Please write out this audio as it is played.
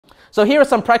So here are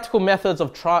some practical methods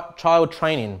of child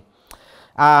training.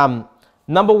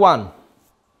 Number one,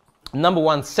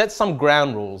 set some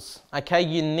ground rules. Okay,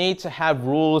 you need to have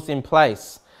rules in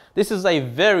place. This is a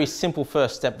very simple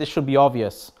first step. This should be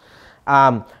obvious.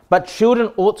 But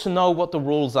children ought to know what the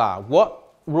rules are. What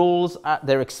rules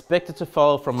they're expected to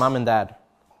follow from mum and dad.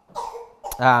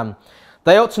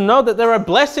 They ought to know that there are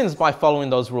blessings by following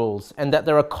those rules and that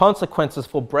there are consequences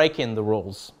for breaking the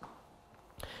rules.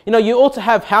 You know, you ought to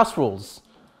have house rules.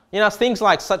 You know, things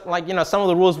like some of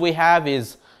the rules we have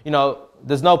is, you know,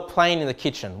 there's no playing in the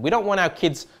kitchen. We don't want our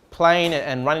kids playing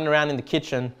and running around in the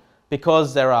kitchen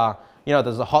because there are, you know,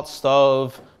 there's a hot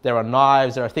stove, there are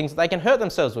knives, there are things that they can hurt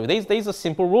themselves with. These are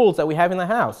simple rules that we have in the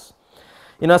house.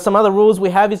 You know, some other rules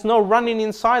we have is no running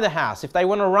inside the house. If they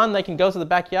want to run, they can go to the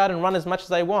backyard and run as much as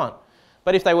they want.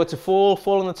 But if they were to fall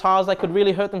on the tiles, they could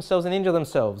really hurt themselves and injure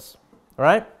themselves. All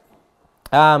right?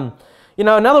 You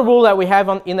know, another rule that we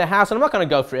have in the house, and I'm not going to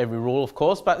go through every rule, of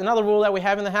course, but another rule that we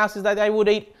have in the house is that they would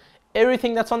eat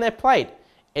everything that's on their plate.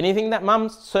 Anything that mum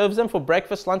serves them for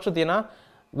breakfast, lunch, or dinner,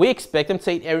 we expect them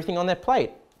to eat everything on their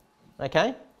plate.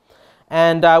 Okay?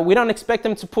 And we don't expect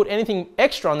them to put anything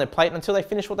extra on their plate until they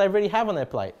finish what they already have on their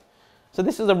plate. So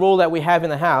this is a rule that we have in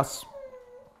the house.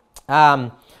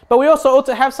 But we also ought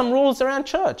to have some rules around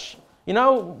church. You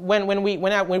know, when we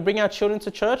bring our children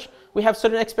to church, we have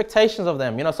certain expectations of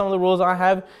them. You know, some of the rules I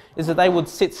have is that they would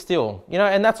sit still. You know,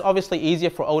 and that's obviously easier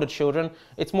for older children.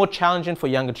 It's more challenging for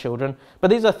younger children. But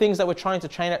these are things that we're trying to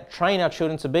train our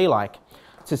children to be like.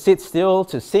 To sit still,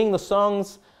 to sing the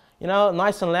songs, you know,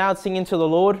 nice and loud, singing to the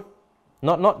Lord.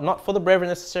 Not for the brethren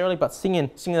necessarily, but singing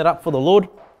it up for the Lord.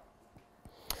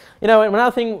 You know,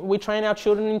 another thing we train our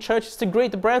children in church is to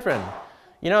greet the brethren.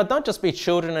 You know, don't just be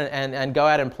children and go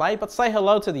out and play, but say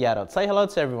hello to the adults. Say hello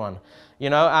to everyone. You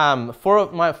know,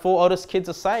 my four oldest kids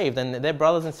are saved and they're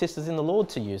brothers and sisters in the Lord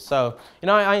to you. So, you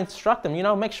know, I instruct them, you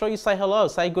know, make sure you say hello,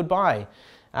 say goodbye.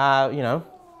 You know,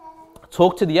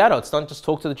 talk to the adults, don't just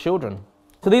talk to the children.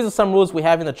 So these are some rules we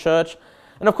have in the church.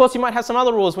 And of course, you might have some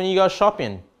other rules when you go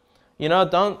shopping. You know,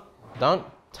 don't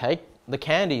take the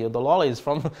candy or the lollies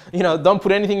from, you know, don't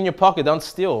put anything in your pocket, don't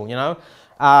steal, you know.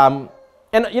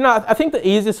 And, you know, I think the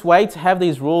easiest way to have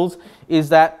these rules is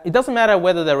that it doesn't matter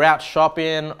whether they're out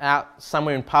shopping, out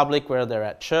somewhere in public, whether they're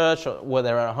at church or whether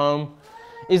they're at home,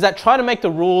 is that try to make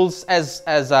the rules as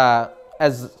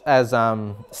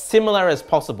similar as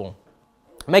possible.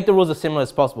 Make the rules as similar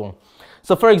as possible.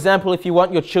 So, for example, if you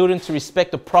want your children to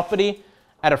respect the property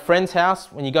at a friend's house,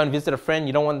 when you go and visit a friend,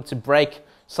 you don't want them to break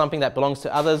something that belongs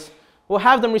to others, well,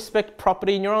 have them respect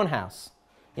property in your own house.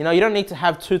 You know, you don't need to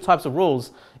have two types of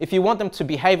rules. If you want them to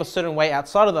behave a certain way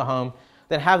outside of the home,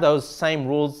 then have those same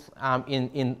rules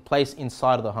in place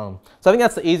inside of the home. So I think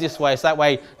that's the easiest way. So that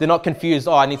way they're not confused,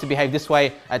 oh, I need to behave this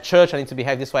way at church, I need to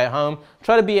behave this way at home.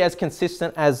 Try to be as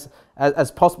consistent as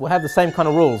possible. Have the same kind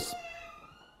of rules.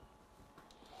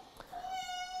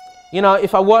 You know,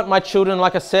 if I want my children,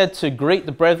 like I said, to greet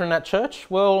the brethren at church,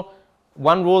 well,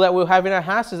 one rule that we'll have in our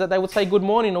house is that they would say good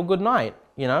morning or good night.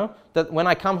 You know, that when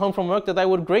I come home from work, that they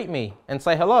would greet me and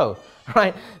say hello,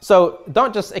 right? So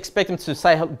don't just expect them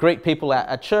to greet people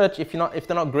at church if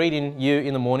they're not greeting you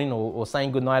in the morning or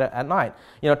saying good night at night.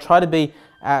 You know, try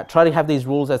to have these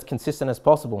rules as consistent as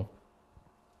possible.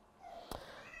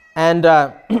 And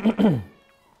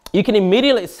you can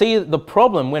immediately see the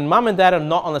problem when mum and dad are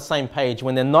not on the same page,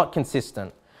 when they're not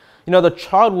consistent. You know, the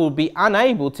child will be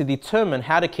unable to determine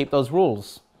how to keep those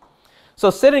rules. So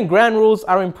setting ground rules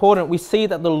are important. We see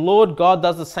that the Lord God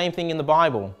does the same thing in the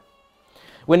Bible.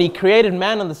 When he created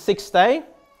man on the sixth day,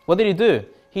 what did he do?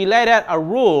 He laid out a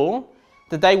rule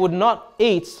that they would not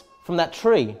eat from that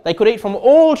tree. They could eat from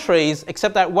all trees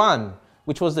except that one,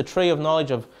 which was the tree of knowledge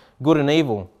of good and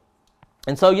evil.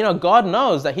 And so, you know, God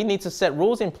knows that he needs to set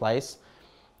rules in place.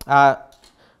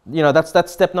 You know,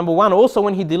 that's step number one. Also,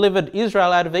 when he delivered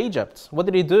Israel out of Egypt, what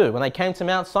did he do? When they came to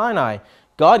Mount Sinai,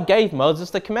 God gave Moses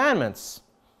the commandments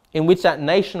in which that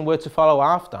nation were to follow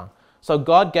after. So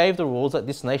God gave the rules that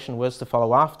this nation was to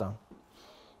follow after.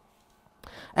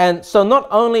 And so not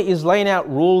only is laying out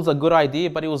rules a good idea,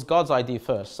 but it was God's idea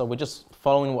first. So we're just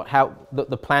following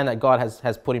the plan that God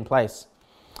has put in place.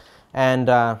 And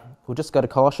we'll just go to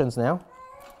Colossians now.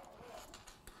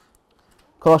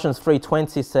 Colossians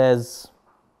 3:20 says,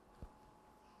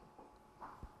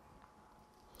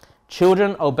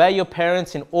 "Children, obey your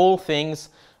parents in all things,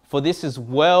 for this is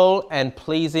well and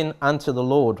pleasing unto the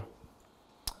Lord."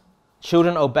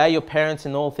 Children, obey your parents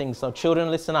in all things. So children,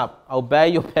 listen up. Obey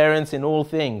your parents in all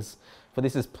things, for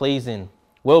this is pleasing,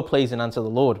 well pleasing unto the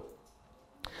Lord.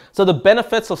 So the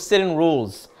benefits of setting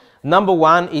rules. Number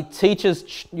one, it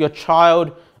teaches your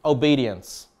child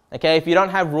obedience. Okay, if you don't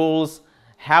have rules,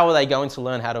 how are they going to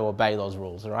learn how to obey those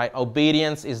rules, all right?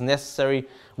 Obedience is necessary.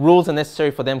 Rules are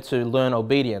necessary for them to learn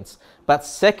obedience. But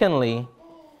secondly,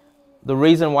 the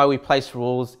reason why we place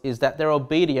rules is that their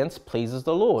obedience pleases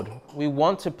the Lord. We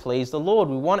want to please the Lord.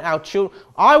 We want our children.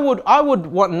 I would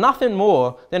want nothing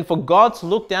more than for God to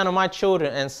look down on my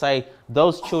children and say,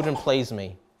 those children please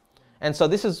me. And so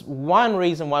this is one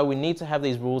reason why we need to have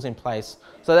these rules in place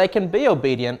so they can be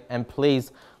obedient and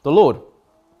please the Lord.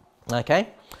 Okay?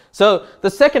 So the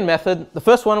second method, the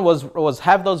first one was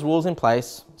have those rules in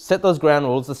place, set those ground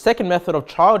rules. The second method of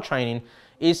child training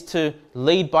is to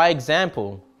lead by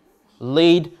example.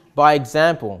 Lead by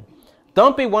example.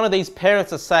 Don't be one of these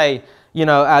parents that say,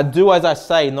 do as I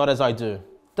say, not as I do.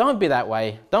 Don't be that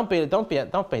way. Don't be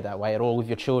that way at all with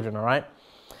your children, all right?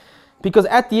 Because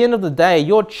at the end of the day,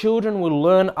 your children will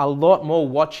learn a lot more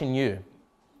watching you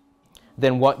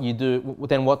than what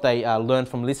they learn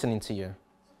from listening to you.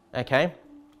 Okay?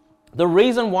 The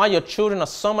reason why your children are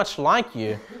so much like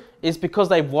you is because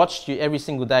they've watched you every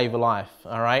single day of your life,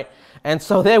 all right? And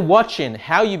so they're watching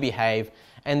how you behave,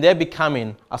 and they're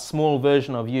becoming a small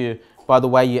version of you by the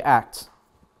way you act.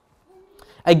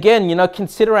 Again,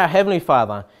 consider our Heavenly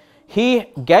Father. He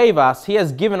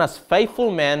has given us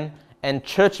faithful men and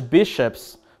church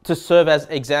bishops to serve as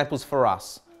examples for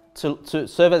us, to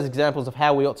serve as examples of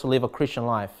how we ought to live a Christian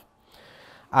life.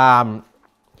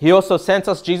 He also sent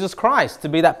us Jesus Christ to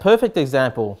be that perfect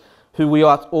example who we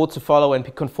ought to follow and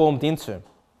be conformed into.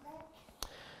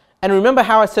 And remember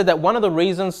how I said that one of the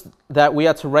reasons that we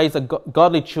are to raise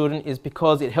godly children is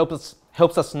because it helps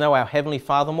us know our Heavenly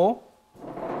Father more?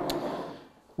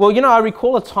 Well, I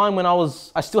recall a time when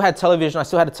I still had a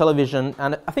television,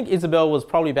 and I think Isabel was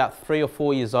probably about 3 or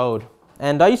 4 years old.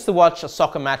 And I used to watch a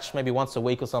soccer match maybe once a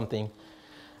week or something.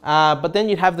 But then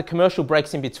you'd have the commercial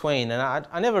breaks in between, and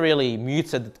I never really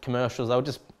muted the commercials. They were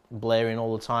just blaring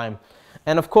all the time.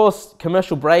 And of course,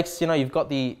 commercial breaks,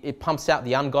 it pumps out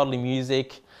the ungodly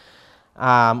music,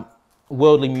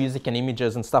 worldly music and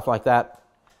images and stuff like that.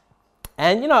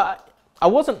 And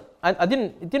it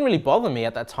didn't really bother me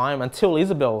at that time until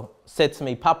Isabel said to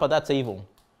me, "Papa, that's evil."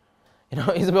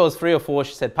 Isabel was 3 or 4.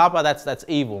 She said, "Papa, that's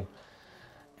evil."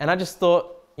 And I just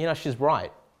thought, she's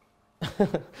right.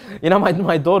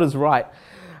 My daughter's right.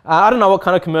 I don't know what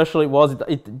kind of commercial it was.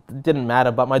 It didn't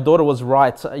matter, but my daughter was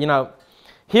right.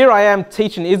 Here I am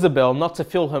teaching Isabel not to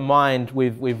fill her mind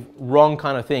with wrong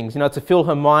kind of things. To fill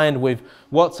her mind with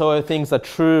whatsoever things are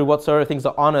true, whatsoever things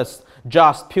are honest,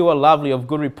 just, pure, lovely, of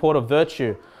good report, of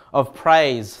virtue, of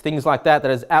praise, things like that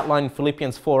is outlined in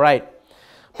Philippians 4:8.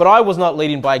 But I was not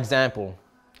leading by example.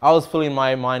 I was filling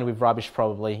my mind with rubbish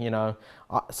probably,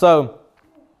 So,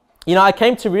 I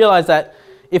came to realize that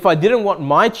if I didn't want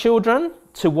my children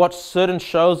to watch certain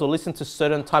shows or listen to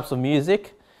certain types of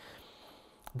music,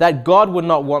 that God would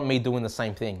not want me doing the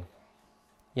same thing.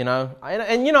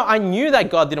 I knew that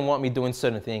God didn't want me doing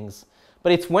certain things.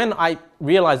 But it's when I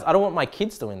realized I don't want my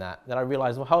kids doing that I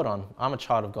realized, well, hold on, I'm a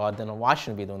child of God, then I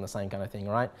shouldn't be doing the same kind of thing,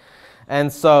 right?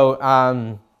 And so,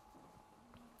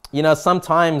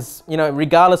 sometimes,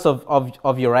 regardless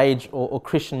of your age or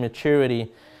Christian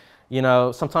maturity,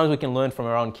 sometimes we can learn from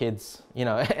our own kids,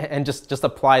 and just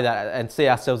apply that and see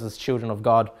ourselves as children of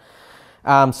God.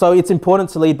 So it's important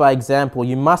to lead by example.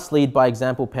 You must lead by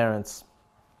example, parents.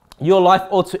 Your life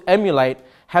ought to emulate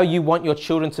how you want your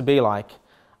children to be like.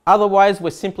 Otherwise,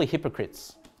 we're simply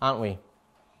hypocrites, aren't we?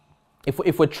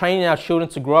 If we're training our children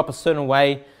to grow up a certain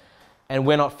way and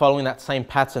we're not following that same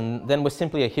pattern, then we're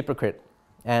simply a hypocrite.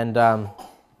 And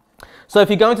so if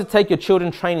you're going to take your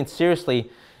children training seriously,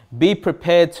 be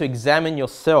prepared to examine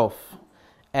yourself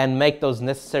and make those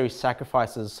necessary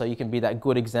sacrifices so you can be that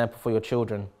good example for your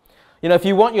children. If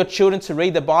you want your children to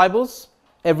read the Bibles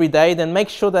every day, then make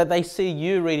sure that they see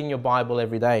you reading your Bible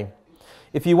every day.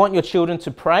 If you want your children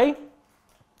to pray,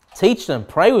 teach them,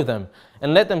 pray with them,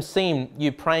 and let them see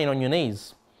you praying on your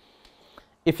knees.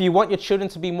 If you want your children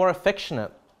to be more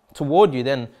affectionate toward you,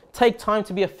 then take time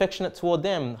to be affectionate toward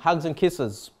them, hugs and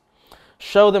kisses.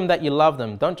 Show them that you love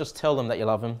them. Don't just tell them that you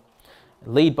love them.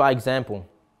 Lead by example.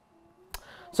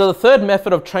 So the third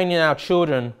method of training our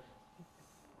children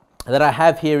that I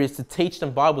have here is to teach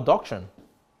them Bible doctrine.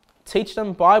 Teach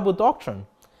them Bible doctrine.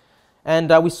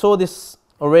 And we saw this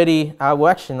already. Well,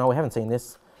 actually, no, we haven't seen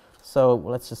this. So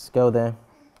let's just go there.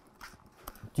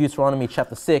 Deuteronomy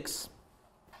chapter 6,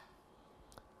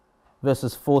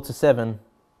 verses 4 to 7.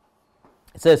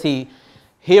 It says here,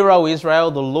 "Hear, O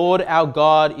Israel, the Lord our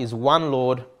God is one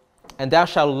Lord, and thou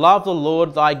shalt love the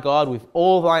Lord thy God with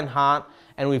all thine heart,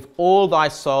 and with all thy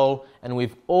soul, and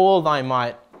with all thy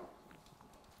might."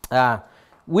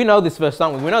 we know this verse,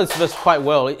 don't we? We know this verse quite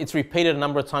well. It's repeated a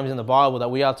number of times in the Bible that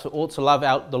we ought to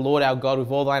love the Lord our God with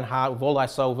all thine heart, with all thy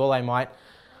soul, with all thy might.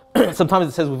 Sometimes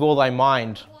it says with all thy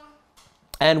mind.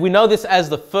 And we know this as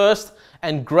the first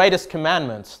and greatest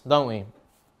commandment, don't we?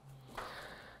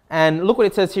 And look what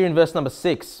it says here in verse number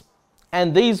 6.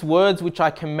 And these words which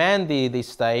I command thee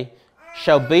this day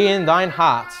shall be in thine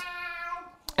heart,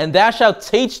 and thou shalt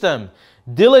teach them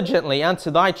diligently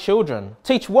unto thy children.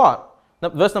 Teach what?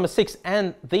 Verse number 6,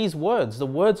 and these words, the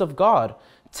words of God,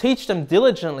 teach them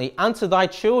diligently unto thy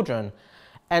children,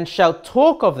 and shalt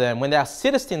talk of them when thou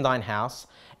sittest in thine house,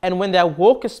 and when thou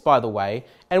walkest by the way,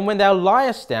 and when thou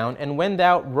liest down, and when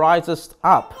thou risest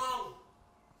up.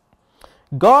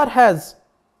 God has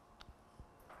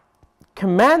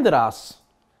commanded us,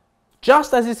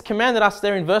 just as He's commanded us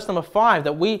there in verse number 5,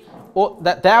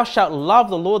 that thou shalt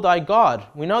love the Lord thy God.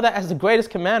 We know that as the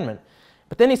greatest commandment.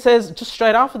 But then He says, just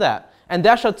straight after that, and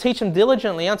thou shalt teach them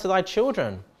diligently unto thy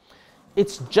children.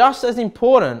 It's just as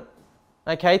important,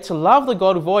 okay, to love the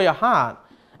God with all your heart,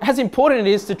 as important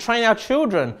it is to train our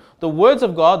children, the words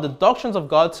of God, the doctrines of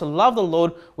God, to love the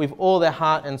Lord with all their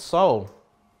heart and soul.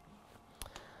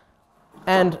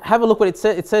 And have a look what it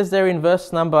says. It says there in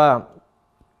verse number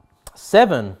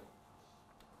 7. Is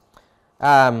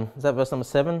that verse number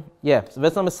 7? Yeah, so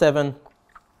verse number 7.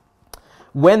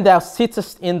 When thou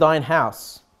sittest in thine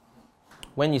house.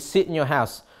 When you sit in your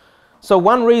house. So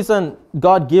one reason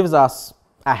God gives us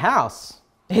a house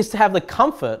is to have the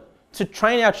comfort to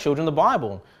train our children the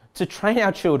Bible, to train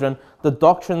our children the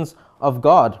doctrines of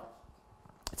God.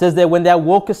 It says there, when thou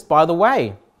walkest by the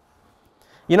way.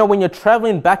 You know, when you're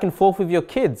traveling back and forth with your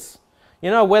kids,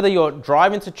 you know, whether you're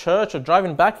driving to church or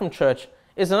driving back from church,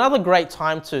 is another great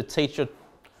time to teach your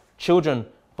children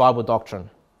Bible doctrine.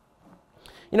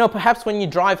 You know, perhaps when you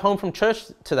drive home from church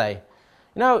today,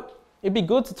 you know, it'd be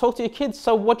good to talk to your kids.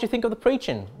 So what do you think of the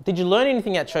preaching? Did you learn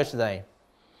anything at church today?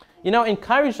 You know,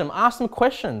 encourage them, ask them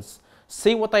questions,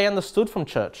 see what they understood from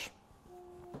church.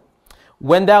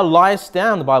 When thou liest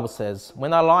down, the Bible says,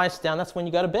 when thou liest down, that's when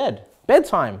you go to bed.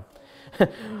 Bedtime.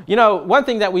 You know, one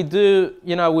thing that we do,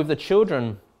 you know, with the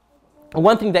children,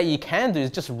 one thing that you can do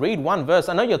is just read one verse.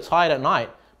 I know you're tired at night,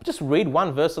 but just read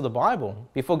one verse of the Bible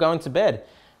before going to bed.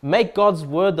 Make God's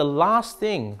word the last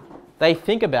thing they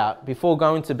think about before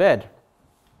going to bed.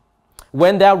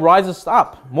 When thou risest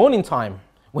up, morning time,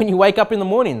 when you wake up in the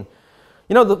morning.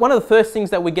 You know, one of the first things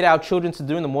that we get our children to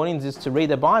do in the mornings is to read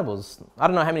their Bibles. I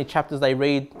don't know how many chapters they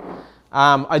read.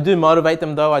 I do motivate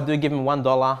them though. I do give them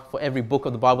 $1 for every book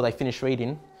of the Bible they finish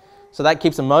reading. So that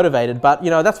keeps them motivated. But, you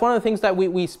know, that's one of the things that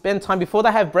we spend time before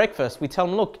they have breakfast. We tell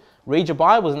them, look, read your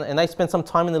Bibles. And they spend some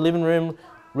time in the living room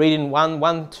reading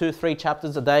one, two, 3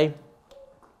 chapters a day.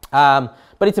 But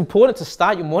it's important to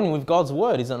start your morning with God's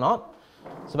word, is it not?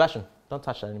 Sebastian, don't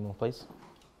touch that anymore, please.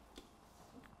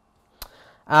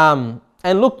 And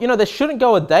look, you know, there shouldn't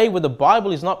go a day where the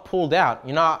Bible is not pulled out.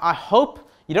 You know, I hope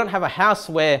you don't have a house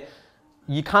where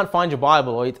you can't find your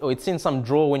Bible, or it's in some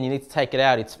drawer when you need to take it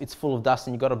out. It's full of dust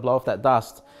and you've got to blow off that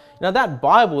dust. You know, that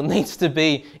Bible needs to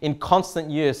be in constant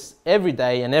use every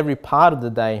day and every part of the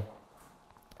day.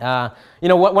 You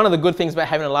know, one of the good things about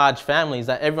having a large family is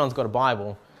that everyone's got a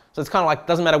Bible. So it's kind of like,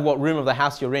 doesn't matter what room of the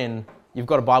house you're in, you've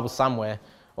got a Bible somewhere.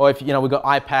 Or if, you know, we've got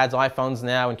iPads, iPhones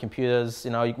now, and computers,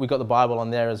 you know, we've got the Bible on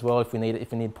there as well if we need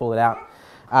to pull it out.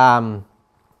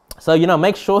 So, you know,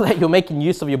 make sure that you're making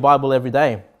use of your Bible every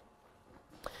day.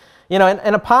 You know,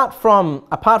 and apart from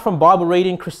Bible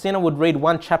reading, Christina would read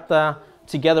one chapter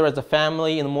together as a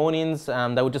family in the mornings.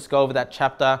 They would just go over that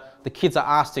chapter. The kids are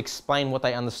asked to explain what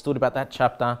they understood about that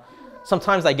chapter.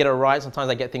 Sometimes they get it right, sometimes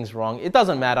they get things wrong. It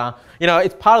doesn't matter. You know,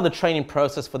 it's part of the training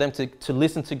process for them to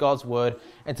listen to God's word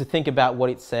and to think about what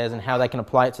it says and how they can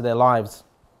apply it to their lives.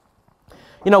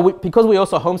 You know, because we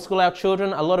also homeschool our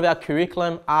children, a lot of our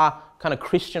curriculum are kind of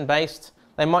Christian-based.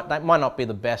 They might not be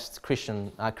the best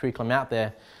Christian curriculum out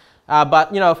there.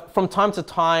 But, you know, from time to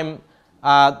time,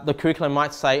 the curriculum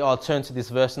might say, oh, turn to this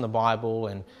verse in the Bible.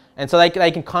 And so they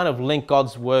can kind of link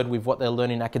God's word with what they're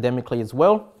learning academically as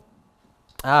well.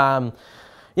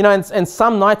 You know, and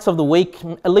some nights of the week,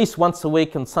 at least once a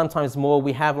week and sometimes more,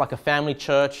 we have like a family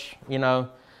church, you know,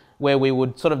 where we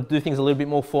would sort of do things a little bit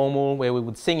more formal, where we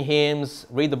would sing hymns,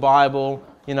 read the Bible.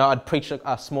 You know, I'd preach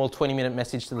a small 20-minute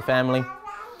message to the family.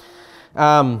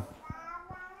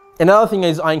 Another thing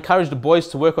is I encourage the boys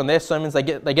to work on their sermons. They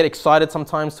get excited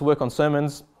sometimes to work on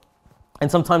sermons. And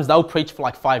sometimes they'll preach for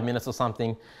like 5 minutes or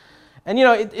something. And, you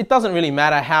know, it doesn't really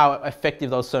matter how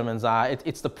effective those sermons are.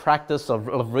 It's the practice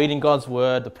of reading God's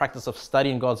word, the practice of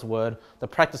studying God's word, the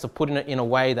practice of putting it in a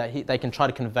way that they can try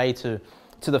to convey to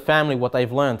the family what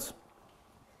they've learnt.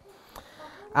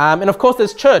 And of course,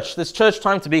 there's church. There's church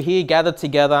time to be here, gathered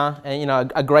together,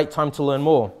 and a great time to learn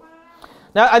more.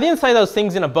 Now, I didn't say those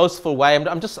things in a boastful way.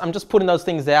 I'm just putting those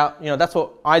things out. That's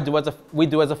what we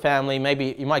do as a family. Maybe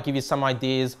it might give you some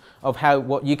ideas of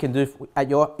what you can do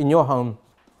in your home.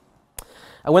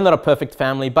 And we're not a perfect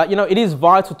family, but it is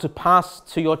vital to pass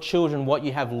to your children what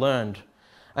you have learned.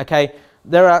 Okay,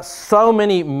 there are so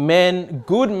many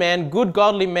good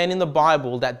godly men in the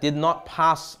Bible that did not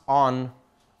pass on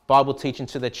Bible teaching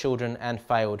to their children and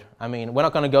failed. I mean, we're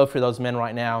not going to go through those men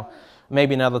right now.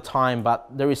 Maybe another time, but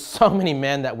there is so many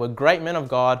men that were great men of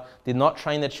God, did not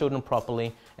train their children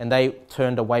properly, and they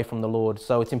turned away from the Lord.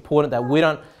 So it's important that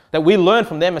we learn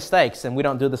from their mistakes and we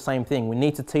don't do the same thing. We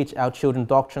need to teach our children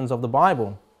doctrines of the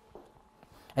Bible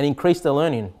and increase their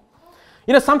learning.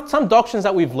 Some doctrines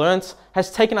that we've learned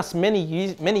has taken us many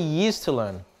years to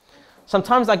learn.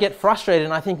 Sometimes I get frustrated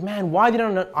and I think, man, why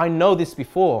didn't I know this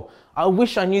before? I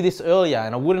wish I knew this earlier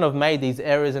and I wouldn't have made these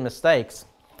errors and mistakes.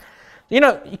 You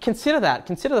consider that.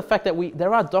 Consider the fact that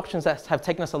there are doctrines that have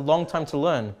taken us a long time to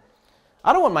learn.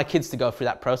 I don't want my kids to go through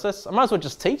that process. I might as well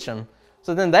just teach them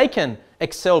so then they can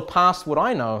excel past what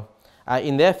I know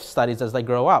in their studies as they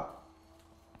grow up.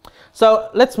 So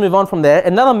let's move on from there.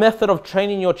 Another method of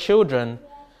training your children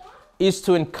is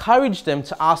to encourage them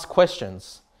to ask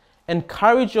questions.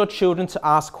 Encourage your children to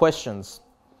ask questions.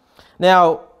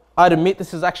 Now, I'd admit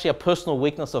this is actually a personal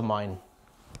weakness of mine.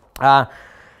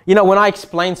 When I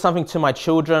explain something to my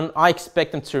children, I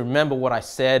expect them to remember what I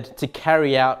said, to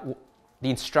carry out the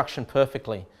instruction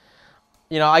perfectly.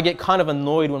 I get kind of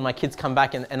annoyed when my kids come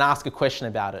back and ask a question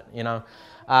about it.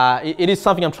 It is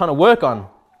something I'm trying to work on.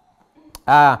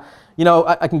 I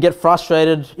can get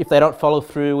frustrated if they don't follow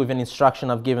through with an instruction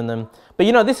I've given them. But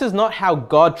this is not how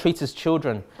God treats his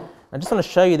children. I just want to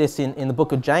show you this in the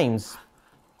book of James,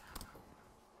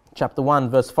 chapter 1,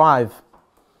 verse 5.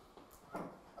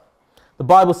 The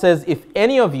Bible says, if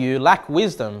any of you lack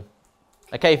wisdom,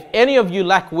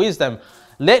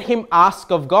 let him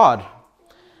ask of God,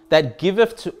 that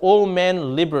giveth to all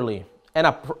men liberally,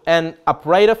 and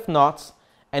upbraideth not,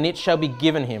 and it shall be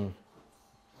given him.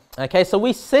 Okay, so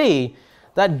we see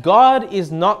that God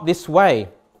is not this way.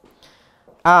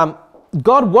 God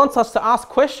wants us to ask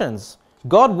questions.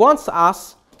 God wants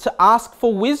us to ask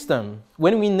for wisdom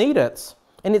when we need it.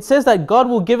 And it says that God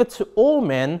will give it to all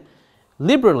men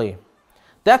liberally.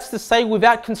 That's to say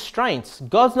without constraints.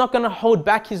 God's not going to hold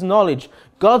back his knowledge.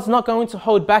 God's not going to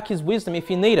hold back his wisdom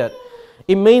if you need it.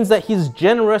 It means that he's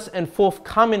generous and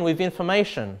forthcoming with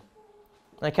information.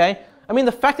 Okay? I mean,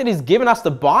 the fact that he's given us the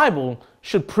Bible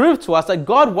should prove to us that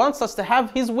God wants us to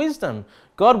have his wisdom.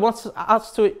 God wants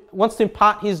to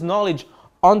impart his knowledge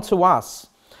onto us.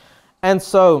 And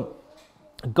so,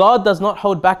 God does not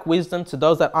hold back wisdom to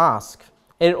those that ask.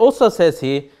 And it also says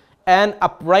here, and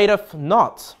upbraideth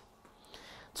not.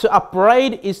 To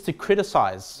upbraid is to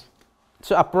criticize.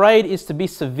 To upbraid is to be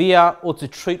severe or to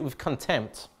treat with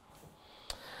contempt.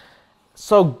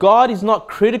 So God is not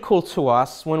critical to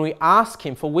us when we ask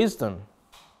him for wisdom.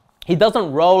 He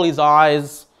doesn't roll his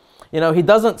eyes. He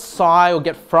doesn't sigh or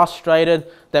get frustrated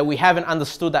that we haven't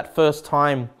understood that first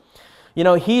time.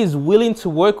 He is willing to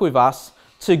work with us,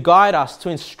 to guide us, to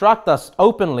instruct us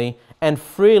openly and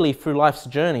freely through life's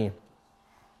journey.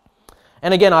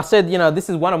 And again, I said, this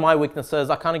is one of my weaknesses.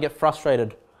 I kind of get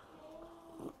frustrated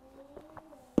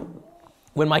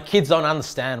when my kids don't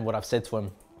understand what I've said to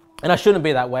them. And I shouldn't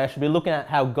be that way. I should be looking at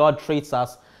how God treats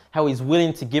us, how he's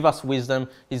willing to give us wisdom.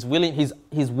 He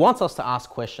wants us to ask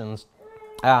questions.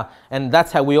 And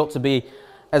that's how we ought to be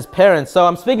as parents. So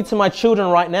I'm speaking to my children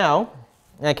right now,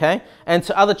 okay, and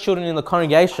to other children in the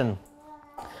congregation.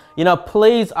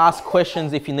 Please ask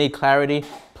questions if you need clarity.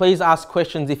 Please ask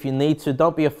questions if you need to.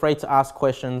 Don't be afraid to ask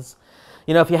questions.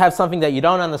 If you have something that you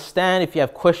don't understand, if you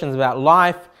have questions about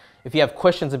life, if you have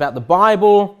questions about the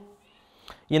Bible,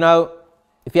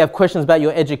 if you have questions about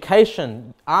your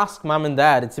education, ask mum and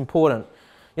dad. It's important.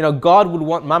 God would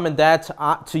want mum and dad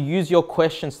to use your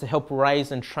questions to help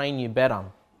raise and train you better.